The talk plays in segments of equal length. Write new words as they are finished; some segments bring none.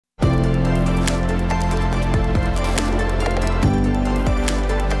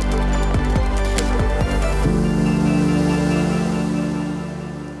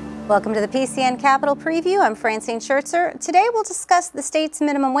Welcome to the PCN Capitol Preview. I'm Francine Schertzer. Today we'll discuss the state's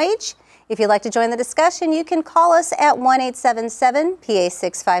minimum wage. If you'd like to join the discussion, you can call us at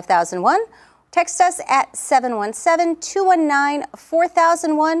 1-877-PA6-5001, text us at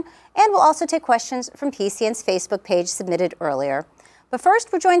 717-219-4001, and we'll also take questions from PCN's Facebook page submitted earlier. But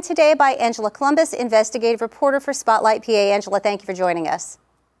first, we're joined today by Angela Couloumbis, investigative reporter for Spotlight PA. Angela, thank you for joining us.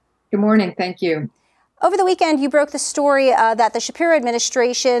 Good morning. Thank you. Over the weekend, you broke the story that the Shapiro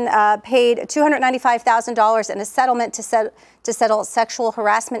Administration paid $295,000 in a settlement to settle sexual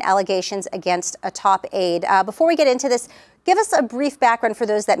harassment allegations against a top aide. Before we get into this, give us a brief background for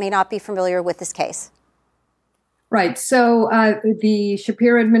those that may not be familiar with this case. Right. So the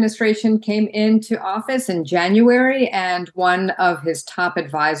Shapiro administration came into office in January, and one of his top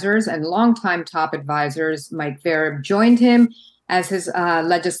advisors and longtime top advisors, Mike Vereb, joined him as his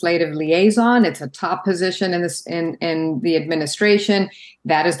legislative liaison. It's a top position in the administration.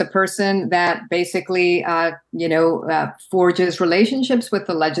 That is the person that basically, forges relationships with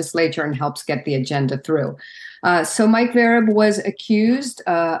the legislature and helps get the agenda through. So Mike Vereb was accused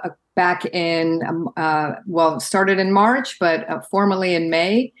back in, started in March, but formally in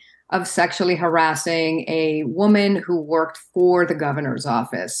May, of sexually harassing a woman who worked for the governor's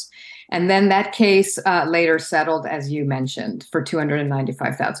office. And then that case later settled, as you mentioned, for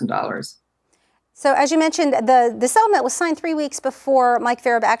 $295,000. So as you mentioned, the settlement was signed 3 weeks before Mike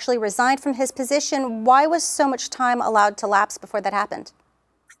Vereb actually resigned from his position. Why was so much time allowed to lapse before that happened?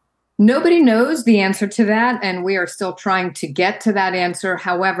 Nobody knows the answer to that, and we are still trying to get to that answer.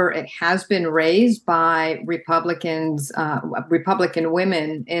 However, it has been raised by Republican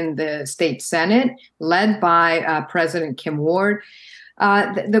women in the state Senate, led by President Kim Ward.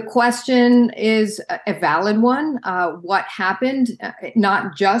 The question is a valid one. What happened,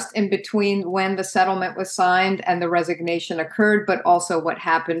 not just in between when the settlement was signed and the resignation occurred, but also what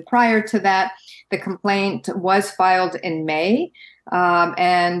happened prior to that. The complaint was filed in May,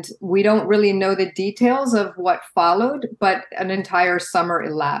 and we don't really know the details of what followed, but an entire summer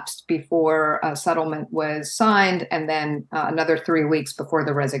elapsed before a settlement was signed, and then another 3 weeks before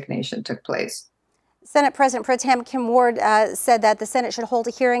the resignation took place. Senate President Pro Tem Kim Ward said that the Senate should hold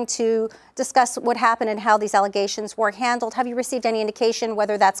a hearing to discuss what happened and how these allegations were handled. Have you received any indication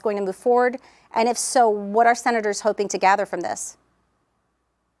whether that's going to move forward? And if so, what are senators hoping to gather from this?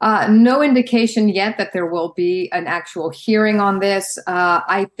 No indication yet that there will be an actual hearing on this.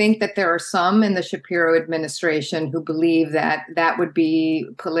 I think that there are some in the Shapiro administration who believe that that would be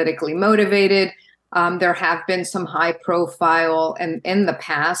politically motivated. There have been some high profile, and in the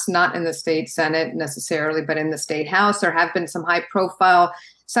past, not in the state Senate necessarily, but in the state House, there have been some high profile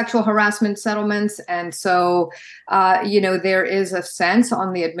sexual harassment settlements. And so, there is a sense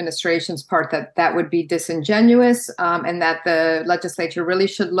on the administration's part that that would be disingenuous, and that the legislature really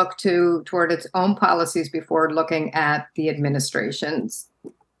should look toward its own policies before looking at the administration's.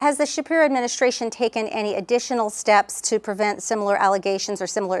 Has the Shapiro administration taken any additional steps to prevent similar allegations or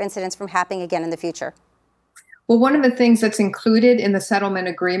similar incidents from happening again in the future? Well, one of the things that's included in the settlement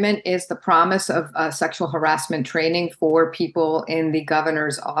agreement is the promise of sexual harassment training for people in the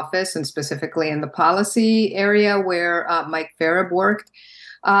governor's office, and specifically in the policy area where Mike Vereb worked.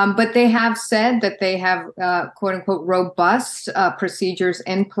 But they have said that they have, quote unquote, robust procedures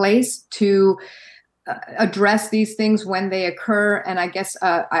in place to address these things when they occur. And I guess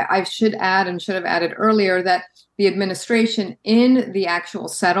I should add, and should have added earlier, that the administration in the actual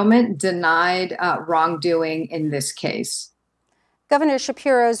settlement denied wrongdoing in this case. Governor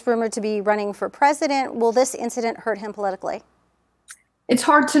Shapiro is rumored to be running for president. Will this incident hurt him politically? It's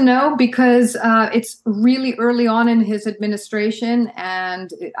hard to know because it's really early on in his administration,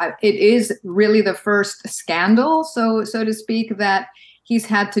 and it is really the first scandal, so to speak, that he's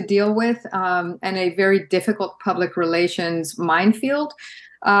had to deal with, and a very difficult public relations minefield.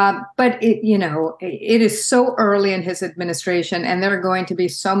 But it is so early in his administration, and there are going to be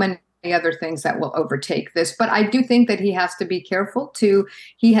so many other things that will overtake this. But I do think that he has to be careful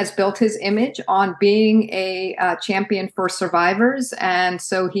he has built his image on being a champion for survivors. And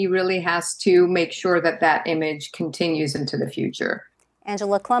so he really has to make sure that that image continues into the future.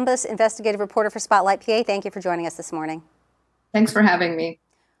 Angela Couloumbis, investigative reporter for Spotlight PA. Thank you for joining us this morning. Thanks for having me.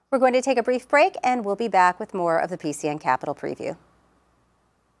 We're going to take a brief break, and we'll be back with more of the PCN Capitol Preview.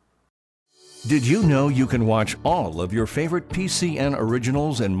 Did you know you can watch all of your favorite PCN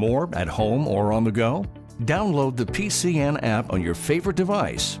originals and more at home or on the go? Download the PCN app on your favorite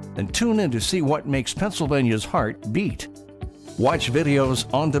device and tune in to see what makes Pennsylvania's heart beat. Watch videos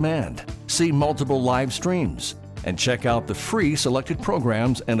on demand, see multiple live streams, and check out the free selected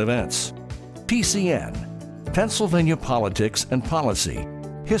programs and events. PCN, Pennsylvania Politics and Policy.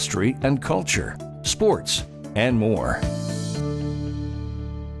 history and culture, sports, and more.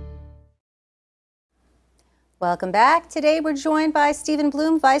 Welcome back. Today we're joined by Stephen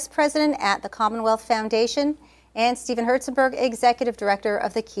Bloom, Vice President at the Commonwealth Foundation, and Stephen Herzenberg, Executive Director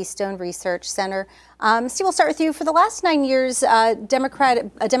of the Keystone Research Center. Steve, we'll start with you. For the last 9 years, a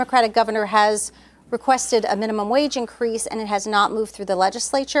Democratic governor has requested a minimum wage increase, and it has not moved through the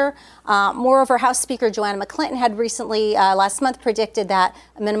legislature. Moreover, House Speaker Joanna McClinton had recently, last month, predicted that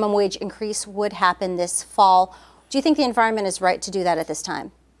a minimum wage increase would happen this fall. Do you think the environment is right to do that at this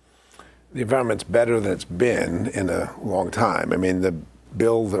time? The environment's better than it's been in a long time. I mean, the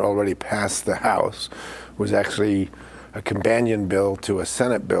bill that already passed the House was actually a companion bill to a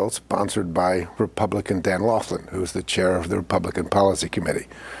Senate bill sponsored by Republican Dan Laughlin, who's the chair of the Republican Policy Committee.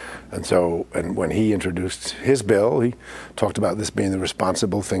 And when he introduced his bill, he talked about this being the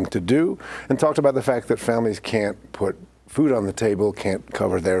responsible thing to do, and talked about the fact that families can't put food on the table, can't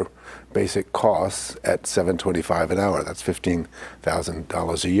cover their basic costs at $7.25 an hour. That's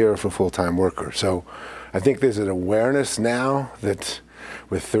 $15,000 a year for full-time workers. So I think there's an awareness now that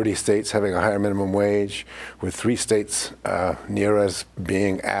with 30 states having a higher minimum wage, with 3 states near us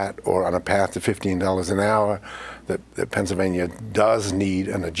being at or on a path to $15 an hour, that Pennsylvania does need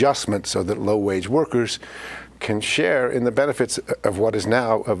an adjustment so that low-wage workers can share in the benefits of what is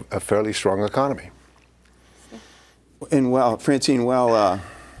now a fairly strong economy. And well, Francine,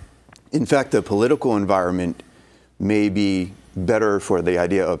 in fact, the political environment may be better for the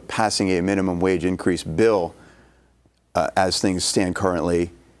idea of passing a minimum wage increase bill as things stand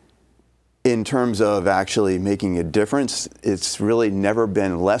currently. In terms of actually making a difference, it's really never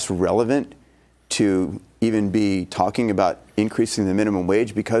been less relevant to even be talking about increasing the minimum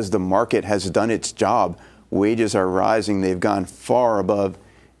wage because the market has done its job. Wages are rising. They've gone far above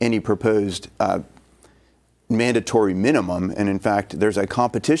any proposed mandatory minimum, and in fact there's a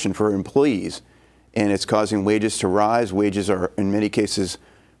competition for employees, and it's causing wages to rise. Wages are in many cases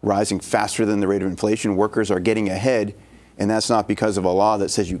rising faster than the rate of inflation. Workers are getting ahead, and that's not because of a law that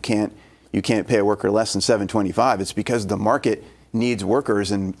says you can't pay a worker less than $7.25. It's because the market needs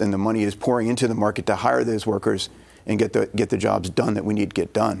workers, and the money is pouring into the market to hire those workers and get the jobs done that we need to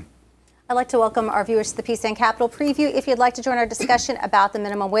get done. I'd like to welcome our viewers to the PCN Capitol Preview. If you'd like to join our discussion about the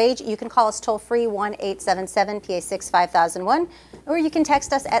minimum wage, you can call us toll-free 1-877-PA6-5001, or you can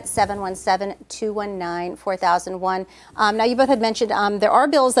text us at 717-219-4001. Now, you both had mentioned there are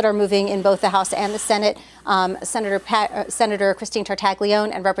bills that are moving in both the House and the Senate. Senator Christine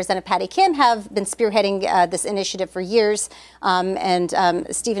Tartaglione and Representative Patty Kim have been spearheading this initiative for years.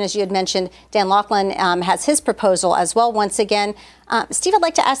 Stephen, as you had mentioned, Dan Laughlin has his proposal as well once again. Steve, I'd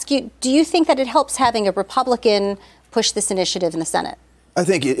like to ask you, do you think that it helps having a Republican push this initiative in the Senate? I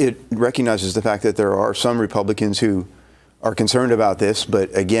think it recognizes the fact that there are some Republicans who are concerned about this, but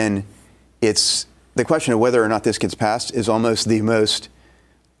again, it's the question of whether or not this gets passed is almost the most,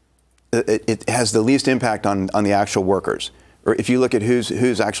 it has the least impact on the actual workers. Or if you look at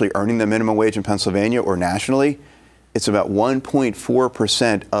who's actually earning the minimum wage in Pennsylvania or nationally, it's about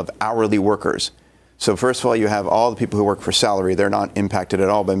 1.4% of hourly workers. So first of all, you have all the people who work for salary. They're not impacted at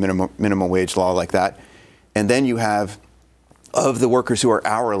all by minimum wage law like that. And then you have, of the workers who are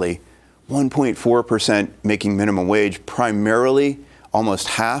hourly, 1.4% making minimum wage. Primarily, almost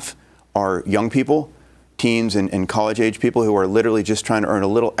half are young people, teens and college-age people who are literally just trying to earn a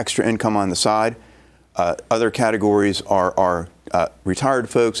little extra income on the side. Other categories are retired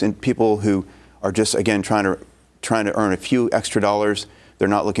folks and people who are just, again, trying to earn a few extra dollars. They're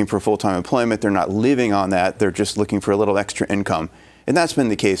not looking for full-time employment. They're not living on that. They're just looking for a little extra income. And that's been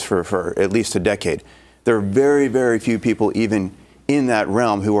the case for at least a decade. There are very, very few people even in that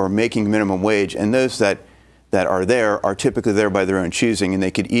realm who are making minimum wage. And those that are there are typically there by their own choosing, and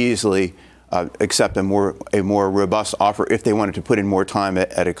they could easily accept a more robust offer if they wanted to put in more time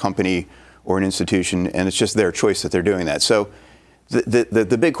at a company or an institution. And it's just their choice that they're doing that. So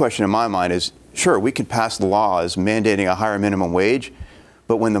the big question in my mind is, sure, we could pass laws mandating a higher minimum wage,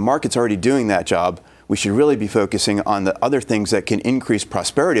 but when the market's already doing that job, we should really be focusing on the other things that can increase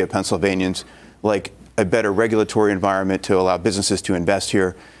prosperity of Pennsylvanians, like a better regulatory environment to allow businesses to invest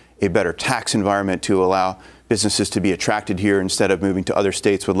here, a better tax environment to allow businesses to be attracted here instead of moving to other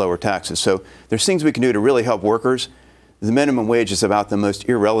states with lower taxes. So there's things we can do to really help workers. The minimum wage is about the most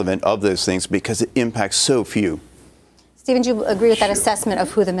irrelevant of those things because it impacts so few. Stephen, do you agree with that assessment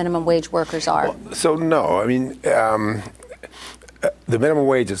of who the minimum wage workers are? Well, so no, I mean, the minimum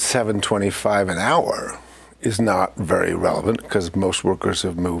wage at $7.25 an hour is not very relevant because most workers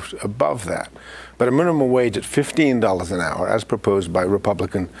have moved above that. But a minimum wage at $15 an hour, as proposed by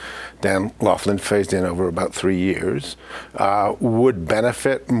Republican Dan Laughlin, phased in over about 3 years, would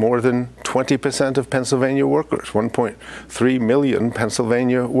benefit more than 20% of Pennsylvania workers, 1.3 million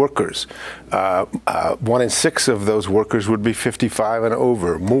Pennsylvania workers. 1 in 6 of those workers would be 55 and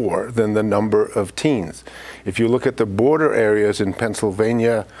over, more than the number of teens. If you look at the border areas in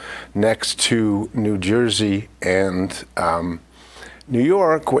Pennsylvania next to New Jersey and New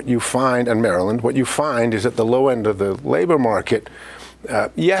York, what you find, and Maryland, what you find is at the low end of the labor market,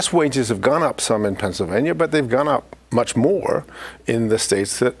 yes, wages have gone up some in Pennsylvania, but they've gone up much more in the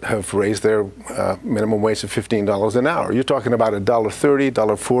states that have raised their minimum wage to $15 an hour. You're talking about $1.30,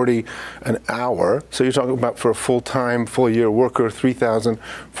 $1.40 an hour. So you're talking about, for a full-time, full-year worker, $3,000,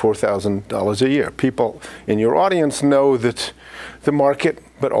 $4,000 a year. People in your audience know that the market,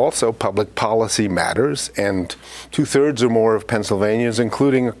 but also public policy matters, and 2/3 or more of Pennsylvanians,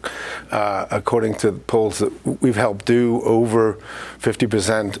 including, according to polls that we've helped do, over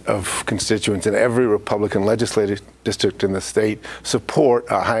 50% of constituents in every Republican legislative district in the state support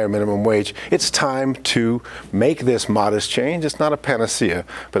a higher minimum wage. It's time to make this modest change. It's not a panacea,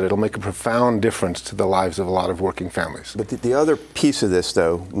 but it'll make a profound difference to the lives of a lot of working families. But the other piece of this,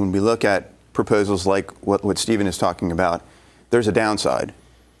 though, when we look at proposals like what Stephen is talking about, there's a downside.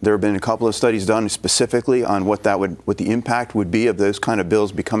 There have been a couple of studies done specifically on what the impact would be of those kind of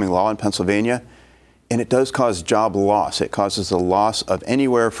bills becoming law in Pennsylvania, and it does cause job loss. It causes the loss of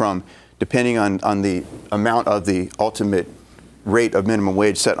anywhere from, depending on the amount of the ultimate rate of minimum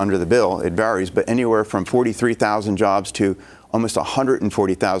wage set under the bill, it varies, but anywhere from 43,000 jobs to almost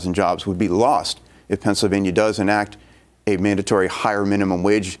 140,000 jobs would be lost if Pennsylvania does enact a mandatory higher minimum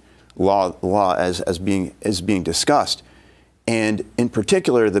wage law as being discussed. And in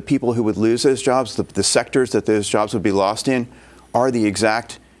particular, the people who would lose those jobs, the sectors that those jobs would be lost in, are the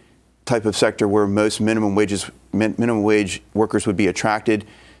exact type of sector where most minimum wage workers would be attracted.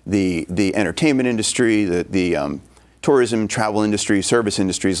 The entertainment industry, the tourism, travel industry, service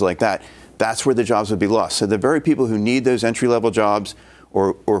industries like that. That's where the jobs would be lost. So the very people who need those entry-level jobs,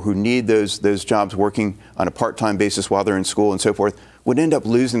 or who need those jobs working on a part-time basis while they're in school and so forth, would end up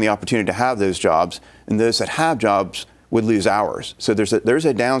losing the opportunity to have those jobs. And those that have jobs would lose hours. So there's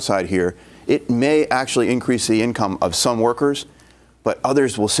a downside here. It may actually increase the income of some workers, but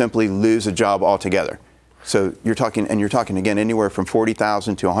others will simply lose a job altogether. So you're talking again anywhere from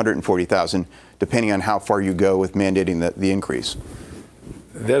 40,000 to 140,000, depending on how far you go with mandating the increase.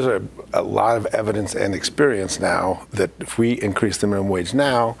 There's a lot of evidence and experience now that if we increase the minimum wage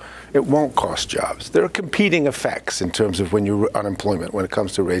now, it won't cost jobs. There are competing effects in terms of unemployment when it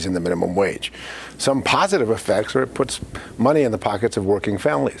comes to raising the minimum wage. Some positive effects are it puts money in the pockets of working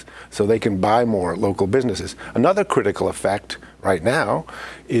families so they can buy more local businesses. Another critical effect right now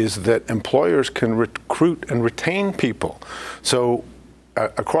is that employers can recruit and retain people. So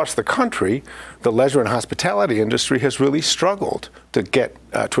across the country, the leisure and hospitality industry has really struggled to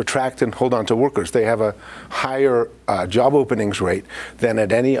attract and hold on to workers. They have a higher job openings rate than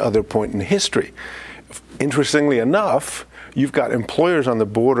at any other point in history. Interestingly enough, you've got employers on the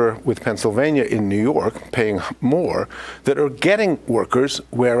border with Pennsylvania in New York paying more that are getting workers,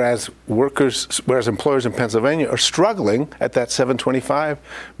 whereas employers in Pennsylvania are struggling at that $7.25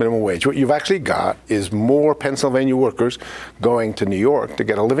 minimum wage. What you've actually got is more Pennsylvania workers going to New York to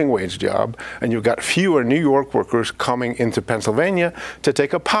get a living wage job, and you've got fewer New York workers coming into Pennsylvania to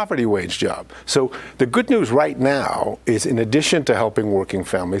take a poverty wage job. So the good news right now is, in addition to helping working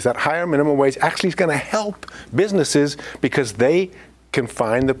families, that higher minimum wage actually is going to help businesses because they can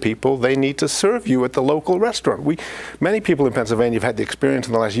find the people they need to serve you at the local restaurant. Many people in Pennsylvania have had the experience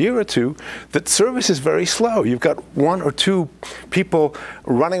in the last year or two that service is very slow. You've got 1 or 2 people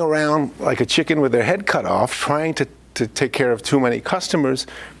running around like a chicken with their head cut off trying to take care of too many customers.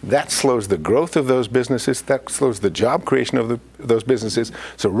 That slows the growth of those businesses. That slows the job creation of those businesses.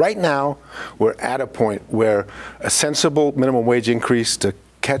 So right now, we're at a point where a sensible minimum wage increase to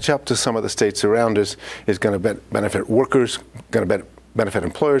catch up to some of the states around us is going to benefit workers, going to benefit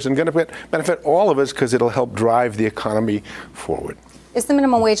employers, and going to benefit all of us because it'll help drive the economy forward. Is the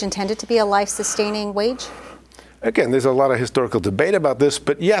minimum wage intended to be a life-sustaining wage? Again, there's a lot of historical debate about this,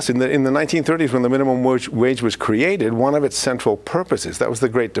 but yes, in the 1930s when the minimum wage was created, one of its central purposes, that was the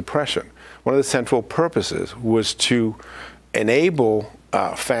Great Depression, one of the central purposes was to enable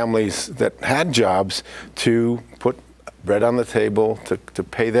families that had jobs to put bread on the table, to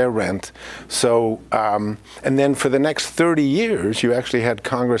pay their rent. So, and then for the next 30 years, you actually had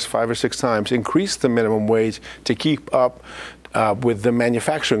Congress 5 or 6 times increase the minimum wage to keep up with the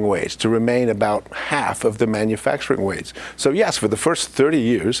manufacturing wage to remain about half of the manufacturing wage. So yes, for the first 30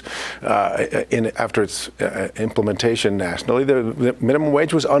 years after its implementation nationally, the minimum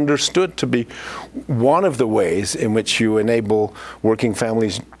wage was understood to be one of the ways in which you enable working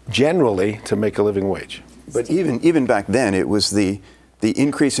families generally to make a living wage. But even back then, it was the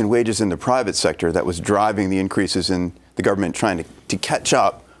increase in wages in the private sector that was driving the increases in the government trying to catch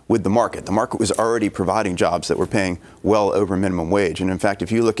up with the market. The market was already providing jobs that were paying well over minimum wage. And in fact, if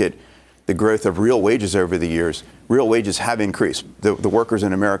you look at the growth of real wages over the years, real wages have increased. The workers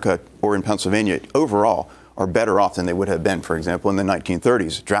in America or in Pennsylvania overall are better off than they would have been, for example, in the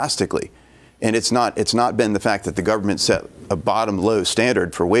 1930s, drastically. And it's not been the fact that the government set a bottom low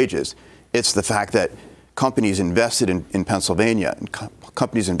standard for wages. It's the fact that companies invested in Pennsylvania, and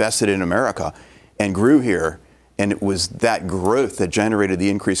companies invested in America and grew here. And it was that growth that generated the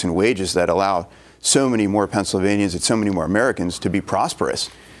increase in wages that allowed so many more Pennsylvanians and so many more Americans to be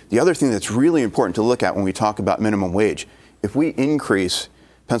prosperous. The other thing that's really important to look at when we talk about minimum wage, if we increase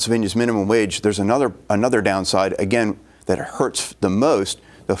Pennsylvania's minimum wage, there's another downside, again, that hurts the most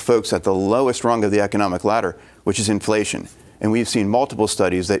the folks at the lowest rung of the economic ladder, which is inflation. And we've seen multiple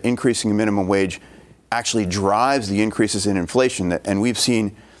studies that increasing minimum wage actually drives the increases in inflation. And we've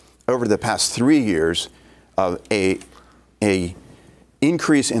seen over the past 3 years a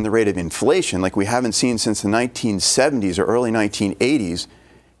increase in the rate of inflation like we haven't seen since the 1970s or early 1980s.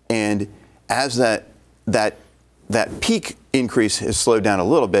 And as that peak increase has slowed down a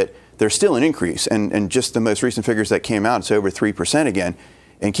little bit, there's still an increase. And just the most recent figures that came out, it's over 3% again.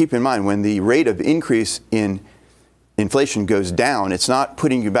 And keep in mind, when the rate of increase in inflation goes down, it's not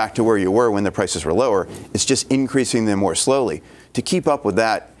putting you back to where you were when the prices were lower. It's just increasing them more slowly. To keep up with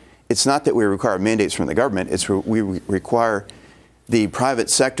that, it's not that we require mandates from the government. We require the private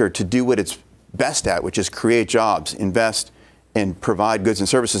sector to do what it's best at, which is create jobs, invest, and provide goods and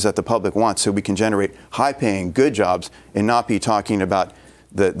services that the public wants so we can generate high-paying, good jobs and not be talking about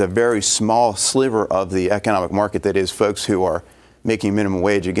the very small sliver of the economic market that is folks who are making minimum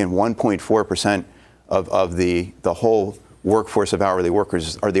wage. Again, 1.4% of the whole workforce of hourly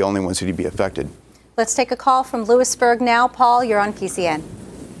workers are the only ones who would be affected. Let's take a call from Lewisburg now. Paul, you're on PCN.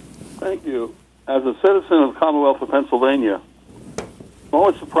 Thank you. As a citizen of the Commonwealth of Pennsylvania, I'm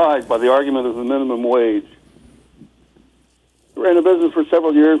always surprised by the argument of the minimum wage. I ran a business for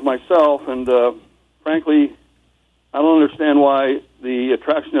several years myself, and frankly, I don't understand why the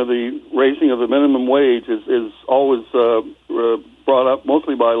attraction of the raising of the minimum wage is always brought up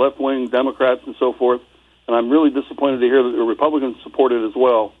mostly by left-wing Democrats and so forth, and I'm really disappointed to hear that the Republicans support it as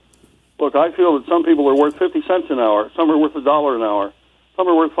well. Look, I feel that some people are worth 50 cents an hour, some are worth $1 an hour, some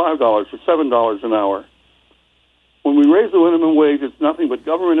are worth $5 or $7 an hour. When we raise the minimum wage, it's nothing but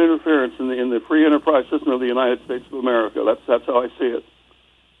government interference in the free enterprise system of the United States of America. That's how I see it.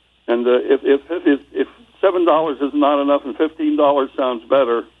 And if $7 is not enough and $15 sounds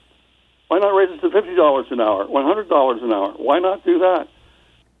better, why not raise it to $50 an hour, $100 an hour? Why not do that?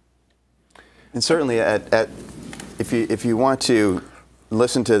 And certainly, if you want to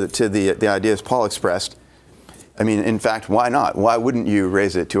listen to the ideas Paul expressed, I mean, in fact, why not? Why wouldn't you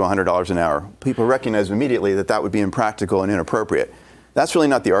raise it to $100 an hour? People recognize immediately that that would be impractical and inappropriate. That's really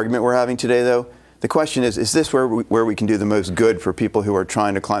not the argument we're having today, though. The question is this where we can do the most good for people who are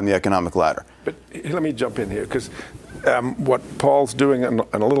trying to climb the economic ladder? But let me jump in here, because what Paul's doing and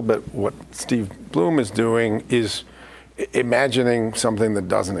a little bit what Steve Bloom is doing is imagining something that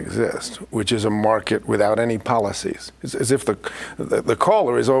doesn't exist, which is a market without any policies. It's as if the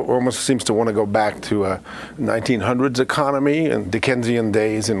caller almost seems to want to go back to a 1900s economy and Dickensian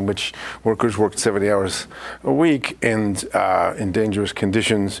days in which workers worked 70 hours a week and in dangerous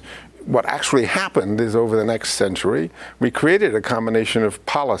conditions. What actually happened is over the next century, we created a combination of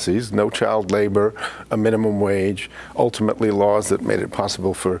policies, no child labor, a minimum wage, ultimately laws that made it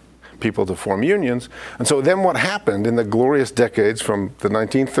possible for people to form unions. And so then what happened in the glorious decades from the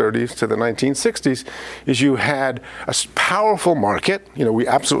 1930s to the 1960s is you had a powerful market. You know, we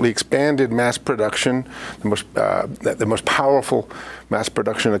absolutely expanded mass production, the most powerful mass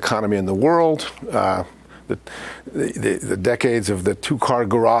production economy in the world. The decades of the two-car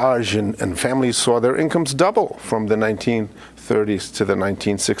garage and families saw their incomes double from the 1930s to the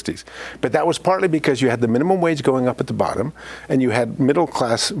 1960s. But that was partly because you had the minimum wage going up at the bottom, and you had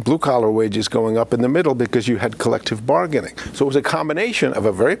middle-class blue-collar wages going up in the middle because you had collective bargaining. So it was a combination of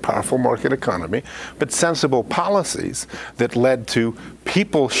a very powerful market economy, but sensible policies that led to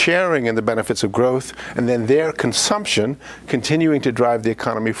people sharing in the benefits of growth, and then their consumption continuing to drive the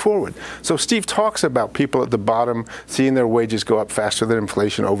economy forward. So Steve talks about people people at the bottom seeing their wages go up faster than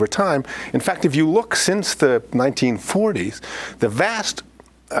inflation over time. In fact, if you look since the 1940s, the vast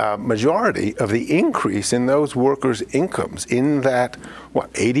majority of the increase in those workers' incomes in that,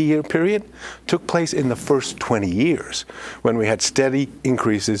 80-year period took place in the first 20 years when we had steady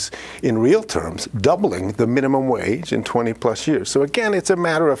increases in real terms, doubling the minimum wage in 20 plus years. So again, it's a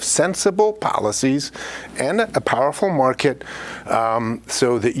matter of sensible policies and a powerful market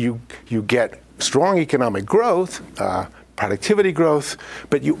so that you get strong economic growth, productivity growth,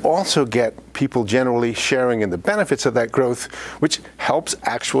 but you also get people generally sharing in the benefits of that growth, which helps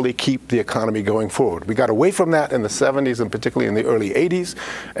actually keep the economy going forward. We got away from that in the 70s and particularly in the early 80s,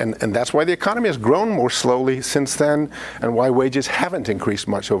 and that's why the economy has grown more slowly since then and why wages haven't increased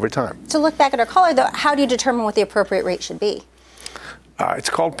much over time. To look back at our caller, though, how do you determine what the appropriate rate should be?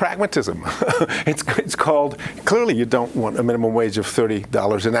 It's called pragmatism. It's called, clearly you don't want a minimum wage of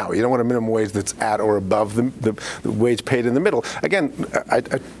 $30 an hour. You don't want a minimum wage that's at or above the wage paid in the middle. Again, I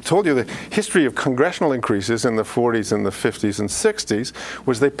told you the history of congressional increases in the 40s and the 50s and 60s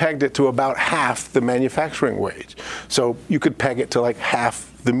was they pegged it to about half the manufacturing wage. So you could peg it to like half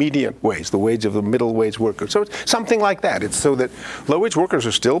the median wage, the wage of the middle wage worker. So it's something like that. It's so that low wage workers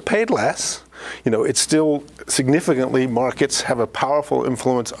are still paid less. It's still significantly, markets have a powerful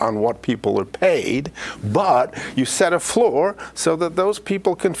influence on what people are paid, but you set a floor so that those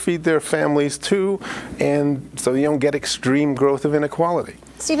people can feed their families too, and so you don't get extreme growth of inequality.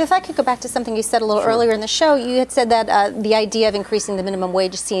 Steve, if I could go back to something you said a little earlier in the show, you had said that the idea of increasing the minimum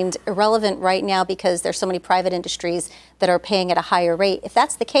wage seemed irrelevant right now because there's so many private industries that are paying at a higher rate. If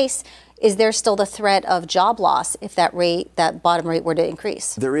that's the case, is there still the threat of job loss if that bottom rate were to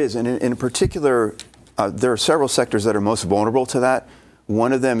increase? There is, and in particular, there are several sectors that are most vulnerable to that.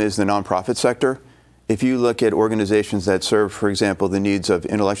 One of them is the nonprofit sector. If you look at organizations that serve, for example, the needs of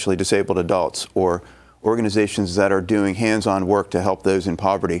intellectually disabled adults or organizations that are doing hands-on work to help those in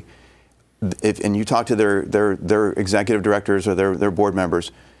poverty, and you talk to their executive directors or their board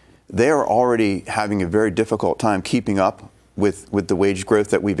members, they are already having a very difficult time keeping up with the wage growth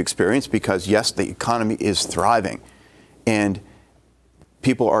that we've experienced because, yes, the economy is thriving and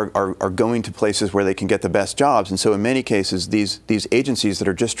people are going to places where they can get the best jobs. And so in many cases, these agencies that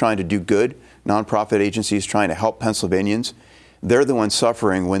are just trying to do good, nonprofit agencies trying to help Pennsylvanians, they're the ones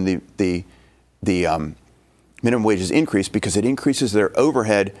suffering when the minimum wages increase because it increases their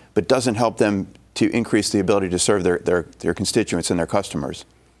overhead but doesn't help them to increase the ability to serve their constituents and their customers.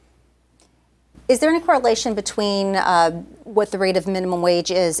 Is there any correlation between what the rate of minimum wage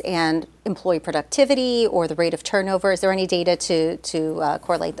is and employee productivity or the rate of turnover? Is there any data to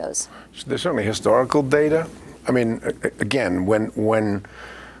correlate those? There's certainly historical data. I mean, again, when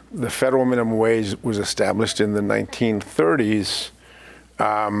the federal minimum wage was established in the 1930s,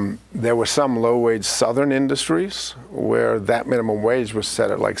 there were some low-wage southern industries where that minimum wage was set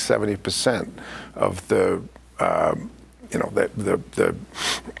at like 70% of the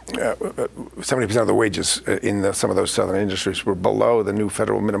 70% of the wages in some of those southern industries were below the new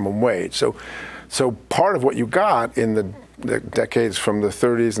federal minimum wage. So part of what you got in the decades from the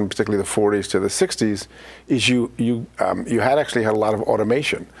 30s and particularly the 40s to the 60s is you had a lot of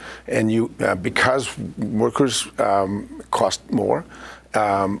automation, and because workers cost more.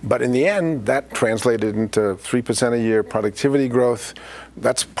 But in the end, that translated into 3% a year productivity growth.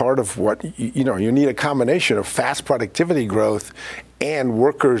 That's part of what, you need a combination of fast productivity growth and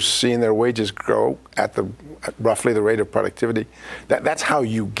workers seeing their wages grow at roughly the rate of productivity. That's how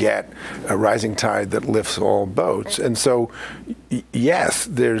you get a rising tide that lifts all boats. And so, yes,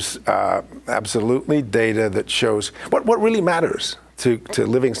 there's absolutely data that shows what really matters to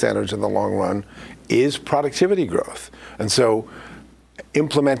living standards in the long run is productivity growth. And so,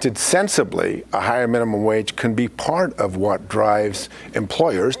 implemented sensibly, a higher minimum wage can be part of what drives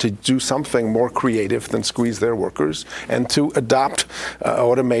employers to do something more creative than squeeze their workers and to adopt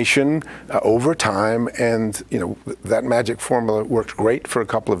automation over time. And that magic formula worked great for a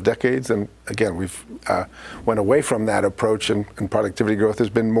couple of decades. And again, we've went away from that approach, and productivity growth has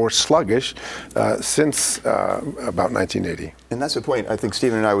been more sluggish since about 1980. And that's the point I think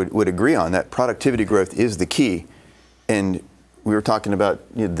Stephen and I would agree on, that productivity growth is the key. And we were talking about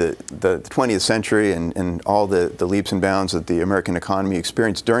the 20th century and all the leaps and bounds that the American economy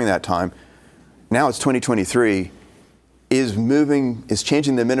experienced during that time. Now it's 2023. Is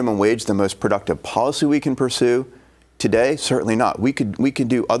changing the minimum wage the most productive policy we can pursue today? Certainly not. We could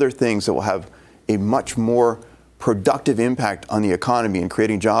do other things that will have a much more productive impact on the economy and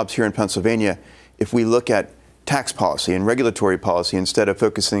creating jobs here in Pennsylvania if we look at tax policy and regulatory policy instead of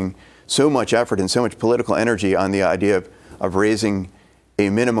focusing so much effort and so much political energy on the idea of raising a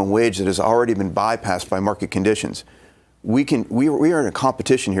minimum wage that has already been bypassed by market conditions. We are in a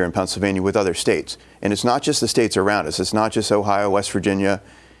competition here in Pennsylvania with other states, and it's not just the states around us. It's not just Ohio, West Virginia,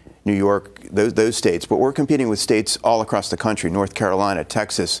 New York, those states, but we're competing with states all across the country, North Carolina,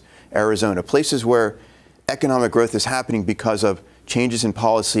 Texas, Arizona, places where economic growth is happening because of changes in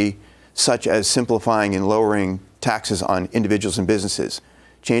policy, such as simplifying and lowering taxes on individuals and businesses,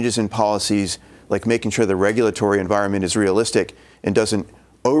 changes in policies like making sure the regulatory environment is realistic and doesn't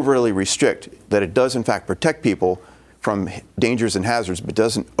overly restrict, that it does in fact protect people from dangers and hazards, but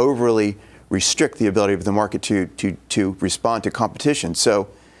doesn't overly restrict the ability of the market to respond to competition. So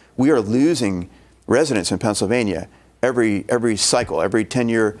we are losing residents in Pennsylvania every cycle, every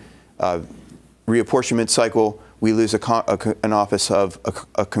 10-year reapportionment cycle. We lose an office of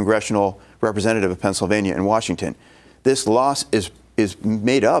a congressional representative of Pennsylvania in Washington. This loss is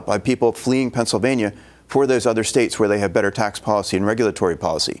made up by people fleeing Pennsylvania for those other states where they have better tax policy and regulatory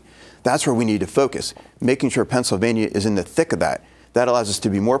policy. That's where we need to focus, making sure Pennsylvania is in the thick of that. That allows us to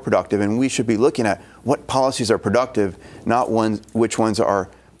be more productive, and we should be looking at what policies are productive, not which ones are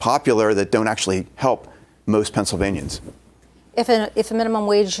popular that don't actually help most Pennsylvanians. If a minimum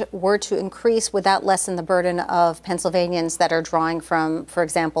wage were to increase, would that lessen the burden of Pennsylvanians that are drawing from, for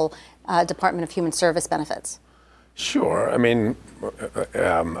example, Department of Human Service benefits? Sure. I mean,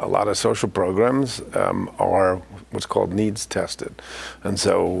 a lot of social programs are what's called needs tested. And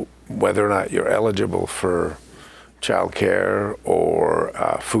so whether or not you're eligible for child care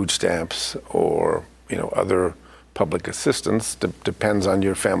or food stamps or, other public assistance depends on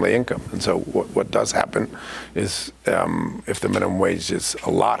your family income. And so what does happen is if the minimum wage is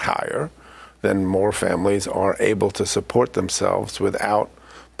a lot higher, then more families are able to support themselves without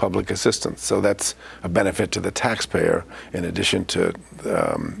public assistance. So that's a benefit to the taxpayer in addition to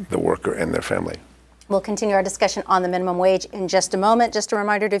the worker and their family. We'll continue our discussion on the minimum wage in just a moment. Just a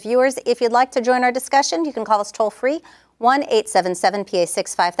reminder to viewers, if you'd like to join our discussion, you can call us toll-free,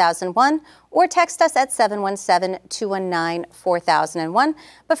 1-877-PA6-5001, or text us at 717-219-4001.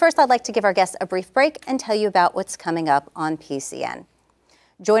 But first, I'd like to give our guests a brief break and tell you about what's coming up on PCN.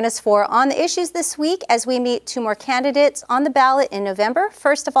 Join us for On the Issues this week as we meet two more candidates on the ballot in November.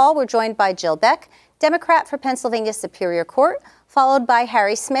 First of all, we're joined by Jill Beck, Democrat for Pennsylvania Superior Court, followed by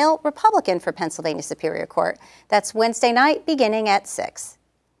Harry Smale, Republican for Pennsylvania Superior Court. That's Wednesday night beginning at 6.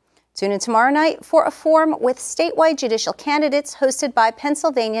 Tune in tomorrow night for a forum with statewide judicial candidates hosted by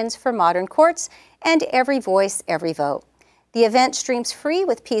Pennsylvanians for Modern Courts and Every Voice, Every Vote. The event streams free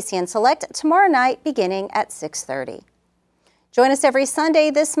with PCN Select tomorrow night beginning at 6:30. Join us every Sunday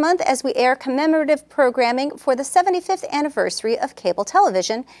this month as we air commemorative programming for the 75th anniversary of cable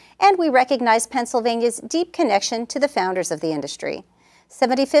television, and we recognize Pennsylvania's deep connection to the founders of the industry.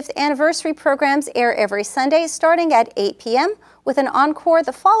 75th anniversary programs air every Sunday starting at 8 p.m. with an encore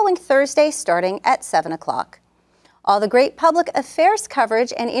the following Thursday starting at 7 o'clock. All the great public affairs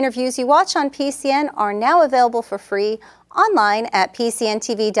coverage and interviews you watch on PCN are now available for free online at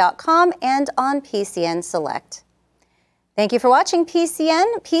pcntv.com and on PCN Select. Thank you for watching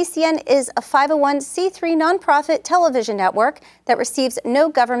PCN. PCN is a 501c3 nonprofit television network that receives no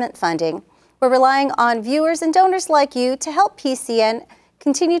government funding. We're relying on viewers and donors like you to help PCN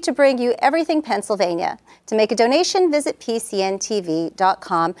continue to bring you everything Pennsylvania. To make a donation, visit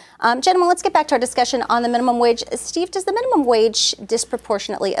pcntv.com. Gentlemen, let's get back to our discussion on the minimum wage. Steve, does the minimum wage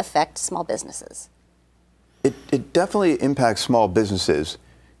disproportionately affect small businesses? It definitely impacts small businesses,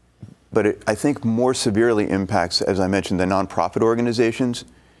 but it, I think, more severely impacts, as I mentioned, the nonprofit organizations.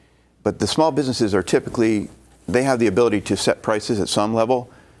 But the small businesses are typically, they have the ability to set prices at some level,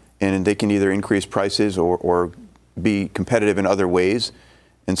 and they can either increase prices or be competitive in other ways.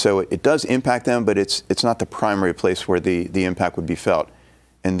 And so it does impact them, but it's not the primary place where the impact would be felt.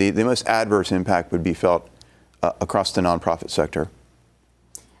 And the most adverse impact would be felt across the nonprofit sector.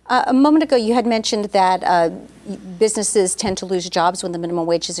 A moment ago, you had mentioned that businesses tend to lose jobs when the minimum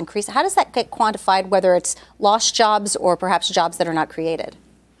wage is increased. How does that get quantified, whether it's lost jobs or perhaps jobs that are not created?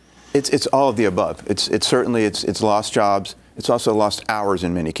 It's all of the above. It's certainly lost jobs. It's also lost hours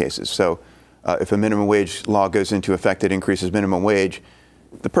in many cases. So if a minimum wage law goes into effect that increases minimum wage,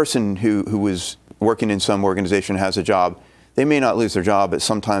 the person who was working in some organization has a job, they may not lose their job, but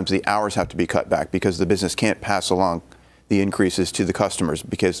sometimes the hours have to be cut back because the business can't pass along the increases to the customers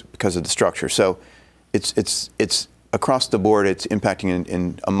because of the structure. So it's across the board. It's impacting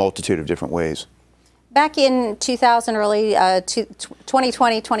in a multitude of different ways. Back in 2000, early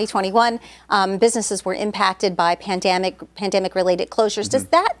 2020, 2021, businesses were impacted by pandemic-related closures. Does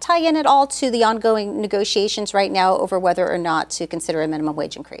that tie in at all to the ongoing negotiations right now over whether or not to consider a minimum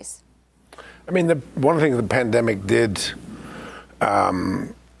wage increase? I mean, one thing the pandemic did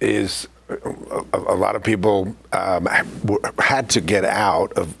is a lot of people had to get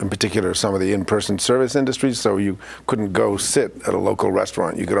out of, in particular, some of the in-person service industries, so you couldn't go sit at a local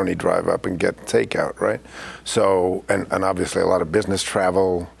restaurant. You could only drive up and get takeout, right? So, and obviously a lot of business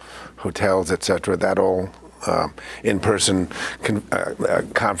travel, hotels, et cetera, that all in-person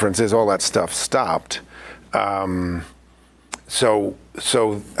conferences, all that stuff stopped.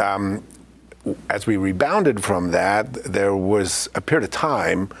 As we rebounded from that, there was a period of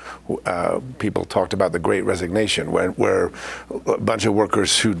time, people talked about the Great Resignation, where a bunch of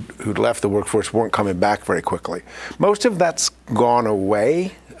workers who'd left the workforce weren't coming back very quickly. Most of that's gone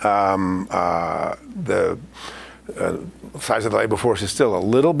away. The size of the labor force is still a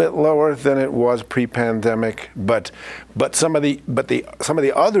little bit lower than it was pre-pandemic, but some of the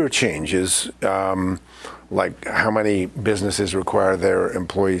other changes, like how many businesses require their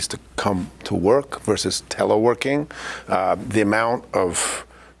employees to come to work versus teleworking, the amount of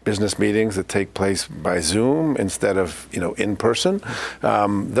business meetings that take place by Zoom instead of in person,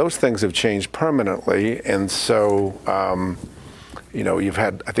 those things have changed permanently, and so you've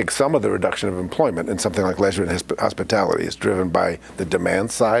had, I think, some of the reduction of employment in something like leisure and hospitality is driven by the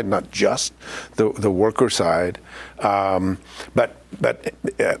demand side, not just the worker side. But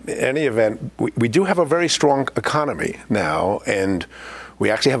in any event, we do have a very strong economy now, and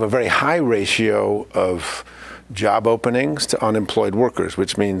we actually have a very high ratio of job openings to unemployed workers,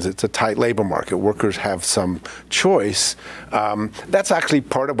 which means it's a tight labor market. Workers have some choice. That's actually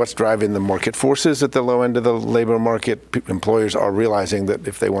part of what's driving the market forces at the low end of the labor market. Employers are realizing that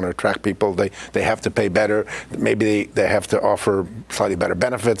if they want to attract people, they have to pay better. Maybe they have to offer slightly better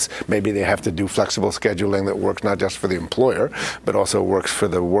benefits. Maybe they have to do flexible scheduling that works not just for the employer, but also works for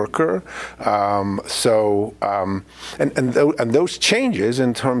the worker. And those changes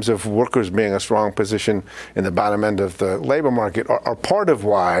in terms of workers being a strong position in the bottom end of the labor market are part of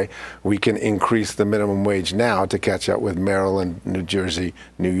why we can increase the minimum wage now to catch up with Maryland, New Jersey,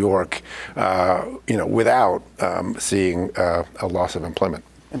 New York, without seeing a loss of employment.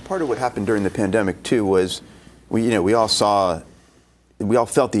 And part of what happened during the pandemic too was we all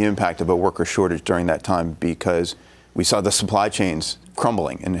felt the impact of a worker shortage during that time, because we saw the supply chains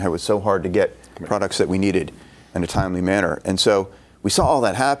crumbling and it was so hard to get products that we needed in a timely manner. And so we saw all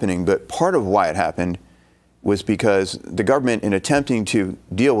that happening, but part of why it happened was because the government, in attempting to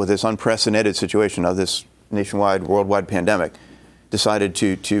deal with this unprecedented situation of this nationwide, worldwide pandemic, decided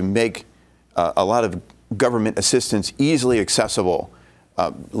to make a lot of government assistance easily accessible,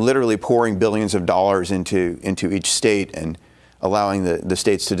 literally pouring billions of dollars into each state and allowing the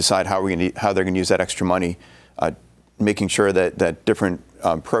states to decide how they're going to use that extra money, making sure that different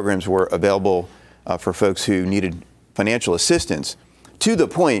programs were available for folks who needed financial assistance, to the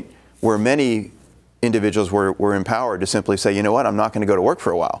point where many individuals were empowered to simply say, you know what, I'm not going to go to work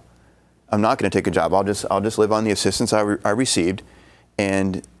for a while. I'm not going to take a job. I'll just live on the assistance I received,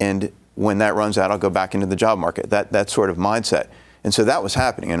 and when that runs out, I'll go back into the job market. That sort of mindset. And so that was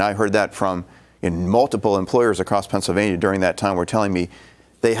happening, and I heard that from multiple employers across Pennsylvania during that time were telling me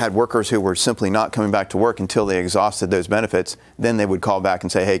they had workers who were simply not coming back to work until they exhausted those benefits. Then they would call back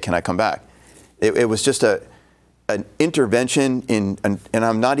and say, hey, can I come back? It was just an intervention and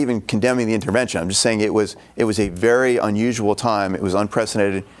I'm not even condemning the intervention. I'm just saying it was a very unusual time. It was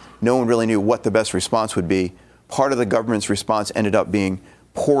unprecedented. No one really knew what the best response would be. Part of the government's response ended up being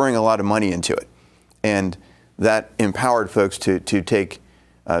pouring a lot of money into it, and that empowered folks to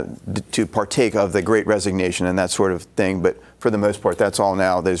partake of the Great Resignation and that sort of thing. But for the most part, that's all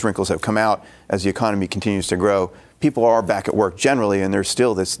now. Those wrinkles have come out as the economy continues to grow. People are back at work generally, and there's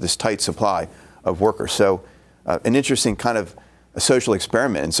still this tight supply of workers. So an interesting kind of a social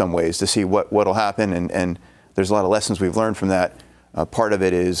experiment in some ways to see what'll happen, and there's a lot of lessons we've learned from that. Part of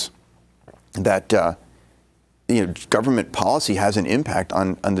it is that government policy has an impact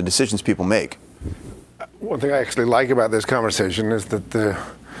on the decisions people make. One thing I actually like about this conversation is that the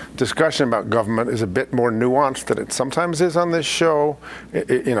discussion about government is a bit more nuanced than it sometimes is on this show.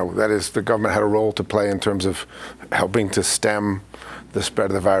 That is, the government had a role to play in terms of helping to stem the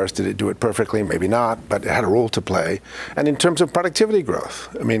spread of the virus. Did it do it perfectly? Maybe not, but it had a role to play. And in terms of productivity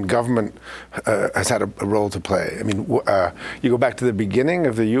growth, I mean, government has had a role to play. I mean, you go back to the beginning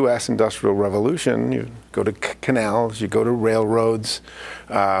of the U.S. Industrial Revolution, you go to canals, you go to railroads.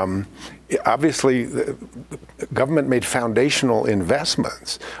 Obviously, the government made foundational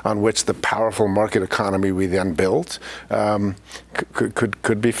investments on which the powerful market economy we then built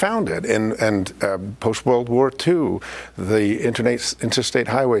could be founded. And post-World War II, the interstate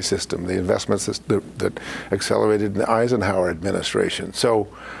highway system, the investments that accelerated in the Eisenhower administration. So,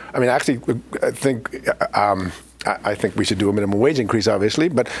 I mean, actually, I think I think we should do a minimum wage increase, obviously,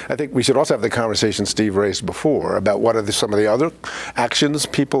 but I think we should also have the conversation Steve raised before about what are some of the other actions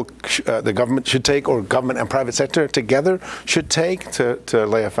the government should take, or government and private sector together should take to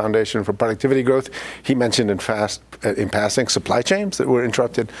lay a foundation for productivity growth. He mentioned in passing supply chains that were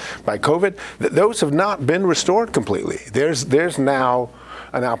interrupted by COVID. Those have not been restored completely. There's now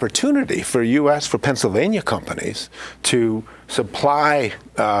an opportunity for Pennsylvania companies to supply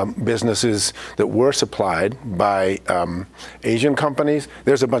businesses that were supplied by Asian companies.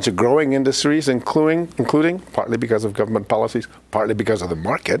 There's a bunch of growing industries, including partly because of government policies, partly because of the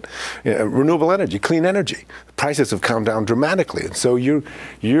market, renewable energy, clean energy. Prices have come down dramatically, and so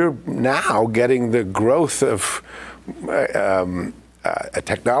you're now getting the growth of a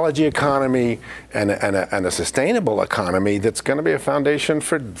technology economy and a sustainable economy that's going to be a foundation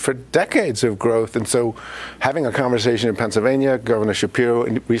for decades of growth. And so having a conversation in Pennsylvania, Governor Shapiro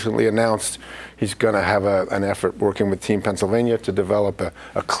recently announced he's going to have an effort working with Team Pennsylvania to develop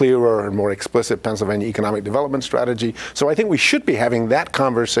a clearer and more explicit Pennsylvania economic development strategy. So I think we should be having that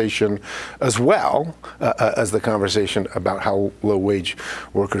conversation as well as the conversation about how low-wage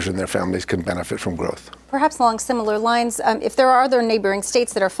workers and their families can benefit from growth. Perhaps along similar lines, if there are other neighboring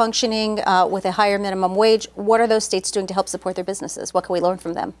states that are functioning with a higher minimum wage, what are those states doing to help support their businesses? What can we learn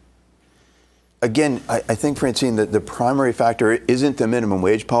from them? Again, I think, Francine, that the primary factor isn't the minimum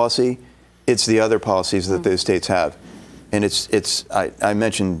wage policy. It's the other policies that those states have. And I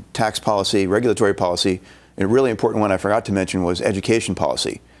mentioned tax policy, regulatory policy, and a really important one I forgot to mention was education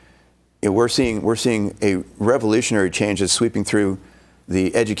policy. We're seeing a revolutionary change that's sweeping through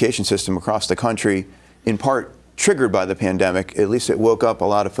the education system across the country, in part triggered by the pandemic. At least it woke up a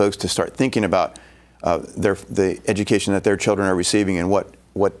lot of folks to start thinking about the education that their children are receiving and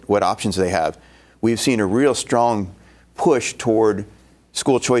what options they have. We've seen a real strong push toward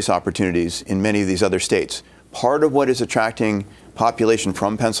school choice opportunities in many of these other states. Part of what is attracting population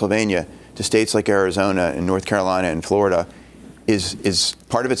from Pennsylvania to states like Arizona and North Carolina and Florida is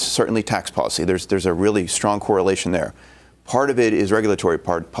part of it's certainly tax policy. There's a really strong correlation there. Part of it is regulatory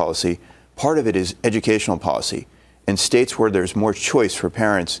policy. Part of it is educational policy. And states where there's more choice for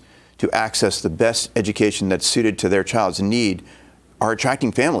parents to access the best education that's suited to their child's need are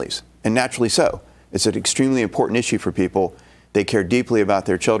attracting families, and naturally so. It's an extremely important issue for people. They care deeply about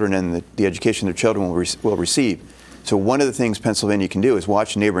their children and the education their children will receive. So one of the things Pennsylvania can do is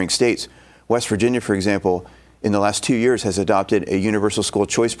watch neighboring states. West Virginia, for example, in the last 2 years has adopted a universal school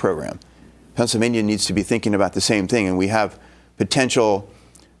choice program. Pennsylvania needs to be thinking about the same thing, and we have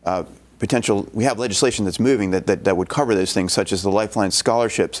we have legislation that's moving that would cover those things, such as the Lifeline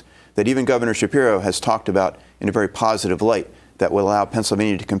scholarships that even Governor Shapiro has talked about in a very positive light, that will allow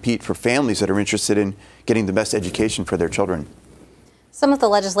Pennsylvania to compete for families that are interested in getting the best education for their children. Some of the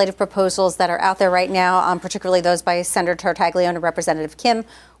legislative proposals that are out there right now, particularly those by Senator Tartaglione and Representative Kim,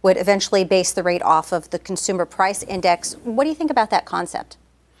 would eventually base the rate off of the Consumer Price Index. What do you think about that concept?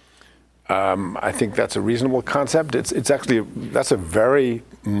 I think that's a reasonable concept. That's a very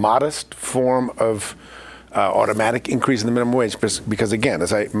modest form of automatic increase in the minimum wage because, again,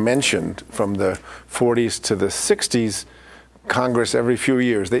 as I mentioned, from the 40s to the 60s, Congress every few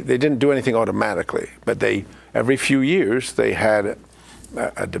years, they didn't do anything automatically, but every few years they had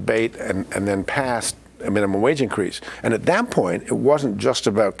a debate and then passed a minimum wage increase. And at that point, it wasn't just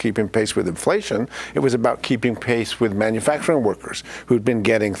about keeping pace with inflation. It was about keeping pace with manufacturing workers who'd been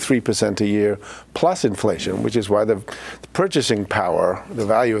getting 3% a year plus inflation, which is why the purchasing power, the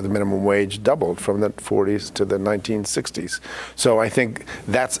value of the minimum wage doubled from the 40s to the 1960s. So I think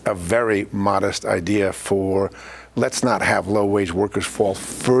that's a very modest idea for let's not have low-wage workers fall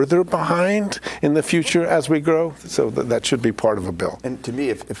further behind in the future as we grow. So that should be part of a bill. And to me,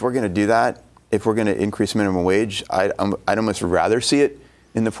 if we're going to do that, if we're going to increase minimum wage, I'd almost rather see it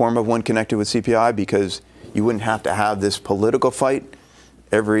in the form of one connected with CPI, because you wouldn't have to have this political fight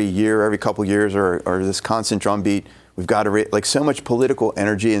every year, every couple years, or this constant drumbeat. We've got to, like, so much political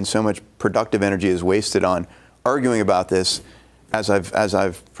energy and so much productive energy is wasted on arguing about this, as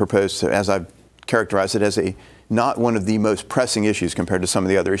I've proposed, as I've characterized it as not one of the most pressing issues compared to some of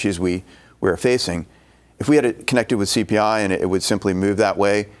the other issues we are facing. If we had it connected with CPI and it would simply move that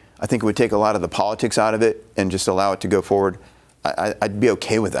way, I think it would take a lot of the politics out of it and just allow it to go forward. I'd be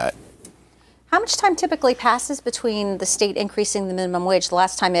okay with that. How much time typically passes between the state increasing the minimum wage? The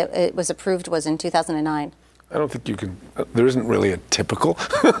last time it was approved was in 2009. I don't think you can, there isn't really a typical,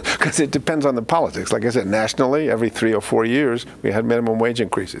 because it depends on the politics. Like I said, nationally, every 3 or 4 years, we had minimum wage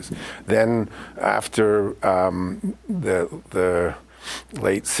increases. Then after the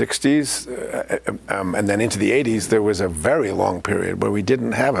late 60s, and then into the 80s, there was a very long period where we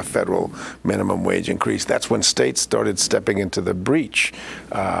didn't have a federal minimum wage increase. That's when states started stepping into the breach,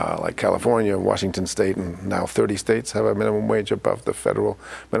 like California, Washington State, and now 30 states have a minimum wage above the federal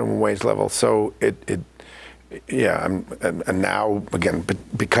minimum wage level. So yeah, and now, again,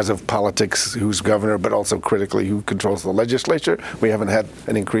 because of politics, who's governor, but also critically who controls the legislature, we haven't had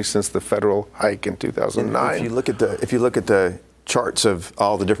an increase since the federal hike in 2009. If you look at the charts of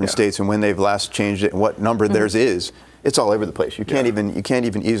all the different states and when they've last changed it and what number theirs is, it's all over the place. You can't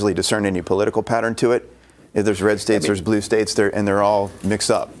even easily discern any political pattern to it. If there's red states, there's blue states, and they're all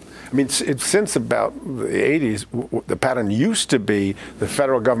mixed up. I mean, since about the 80s, the pattern used to be the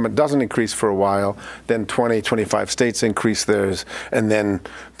federal government doesn't increase for a while, then 20, 25 states increase theirs, and then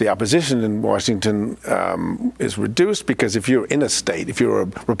the opposition in Washington is reduced, because if you're in a state, if you're a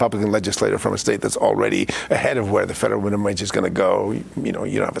Republican legislator from a state that's already ahead of where the federal minimum wage is going to go, you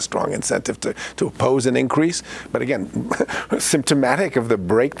don't have a strong incentive to oppose an increase. But again, symptomatic of the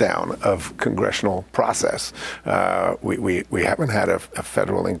breakdown of congressional process, we haven't had a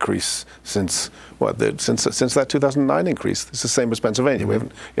federal increase since since that 2009 increase. It's the same as Pennsylvania. We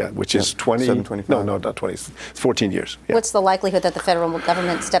haven't, which is 20. No, not 20. It's 14 years. Yeah. What's the likelihood that the federal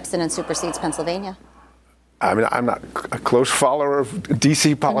government steps in and supersedes Pennsylvania? I mean, I'm not a close follower of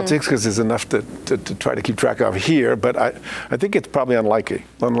D.C. politics because there's enough to try to keep track of here, but I think it's probably unlikely.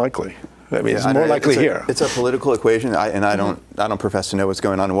 I mean, it's more likely here. It's a political equation, I don't profess to know what's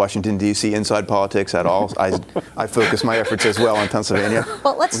going on in Washington, D.C. inside politics at all. I focus my efforts as well on Pennsylvania.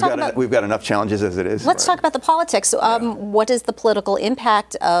 Well, we've got enough challenges as it is. Let's talk about the politics. What is the political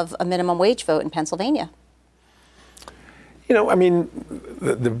impact of a minimum wage vote in Pennsylvania? I mean,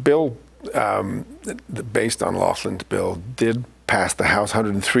 the bill, based on Laughlin's bill, did pass the House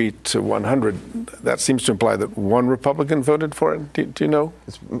 103 to 100. That seems to imply that one Republican voted for it. Do you know?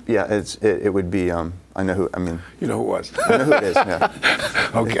 It would be. I know who. I mean, you know who it was. I know who it is.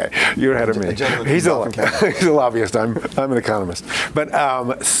 Yeah. Okay, you're ahead of me. He's a lobbyist. I'm an economist. But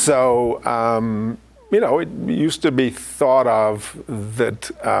it used to be thought of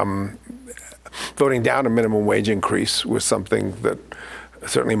that voting down a minimum wage increase was something that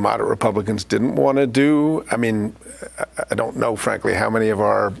certainly moderate Republicans didn't want to do. I mean, I don't know, frankly, how many of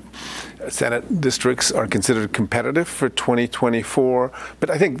our Senate districts are considered competitive for 2024. But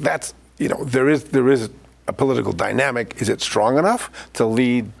I think that's, there is a political dynamic. Is it strong enough to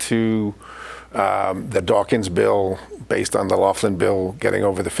lead to the Dawkins bill, based on the Laughlin bill, getting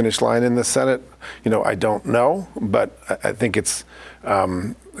over the finish line in the Senate? I don't know, but I think it's,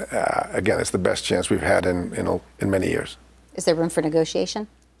 again, it's the best chance we've had in many years. Is there room for negotiation?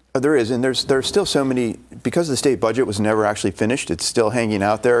 There is, and there's still so many, because the state budget was never actually finished, it's still hanging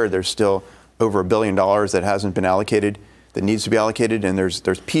out there. There's still over $1 billion that hasn't been allocated, that needs to be allocated, and there's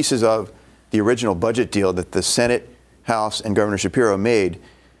pieces of the original budget deal that the Senate, House, and Governor Shapiro made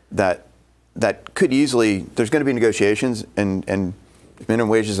that could easily, there's going to be negotiations, and minimum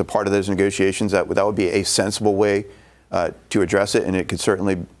wage is a part of those negotiations. That would be a sensible way to address it, and it could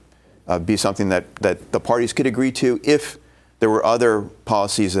certainly be something that the parties could agree to if there were other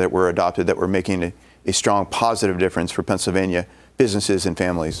policies that were adopted that were making a strong positive difference for Pennsylvania businesses and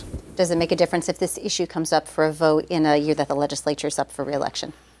families. Does it make a difference if this issue comes up for a vote in a year that the legislature is up for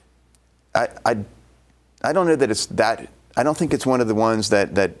re-election? I don't know that it's that. I don't think it's one of the ones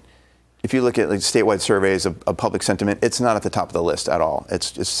that if you look at statewide surveys of public sentiment, it's not at the top of the list at all.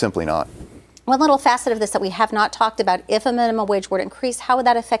 It's simply not. One little facet of this that we have not talked about: if a minimum wage were to increase, how would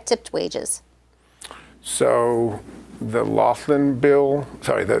that affect tipped wages? So the Laughlin bill,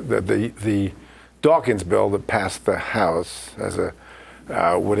 the Dawkins bill that passed the House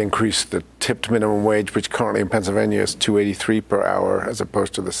would increase the tipped minimum wage, which currently in Pennsylvania is $2.83 per hour, as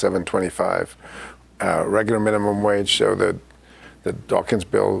opposed to the $7.25 regular minimum wage. So the Dawkins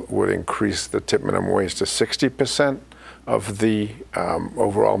bill would increase the tip minimum wage to 60% of the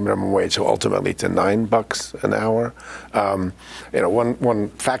overall minimum wage, so ultimately to $9 an hour. One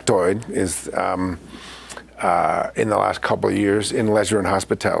factoid is in the last couple of years in leisure and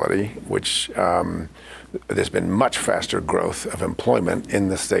hospitality, which there's been much faster growth of employment in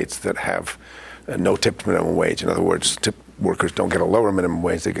the states that have no tipped minimum wage. In other words, tip workers don't get a lower minimum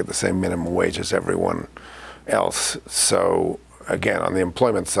wage; they get the same minimum wage as everyone else. So again, on the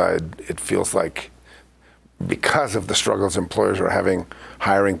employment side, it feels like, because of the struggles employers are having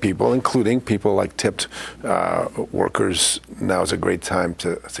hiring people, including people like tipped workers, now is a great time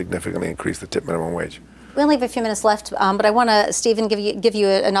to significantly increase the tip minimum wage. We only have a few minutes left, but I want to, Stephen, give you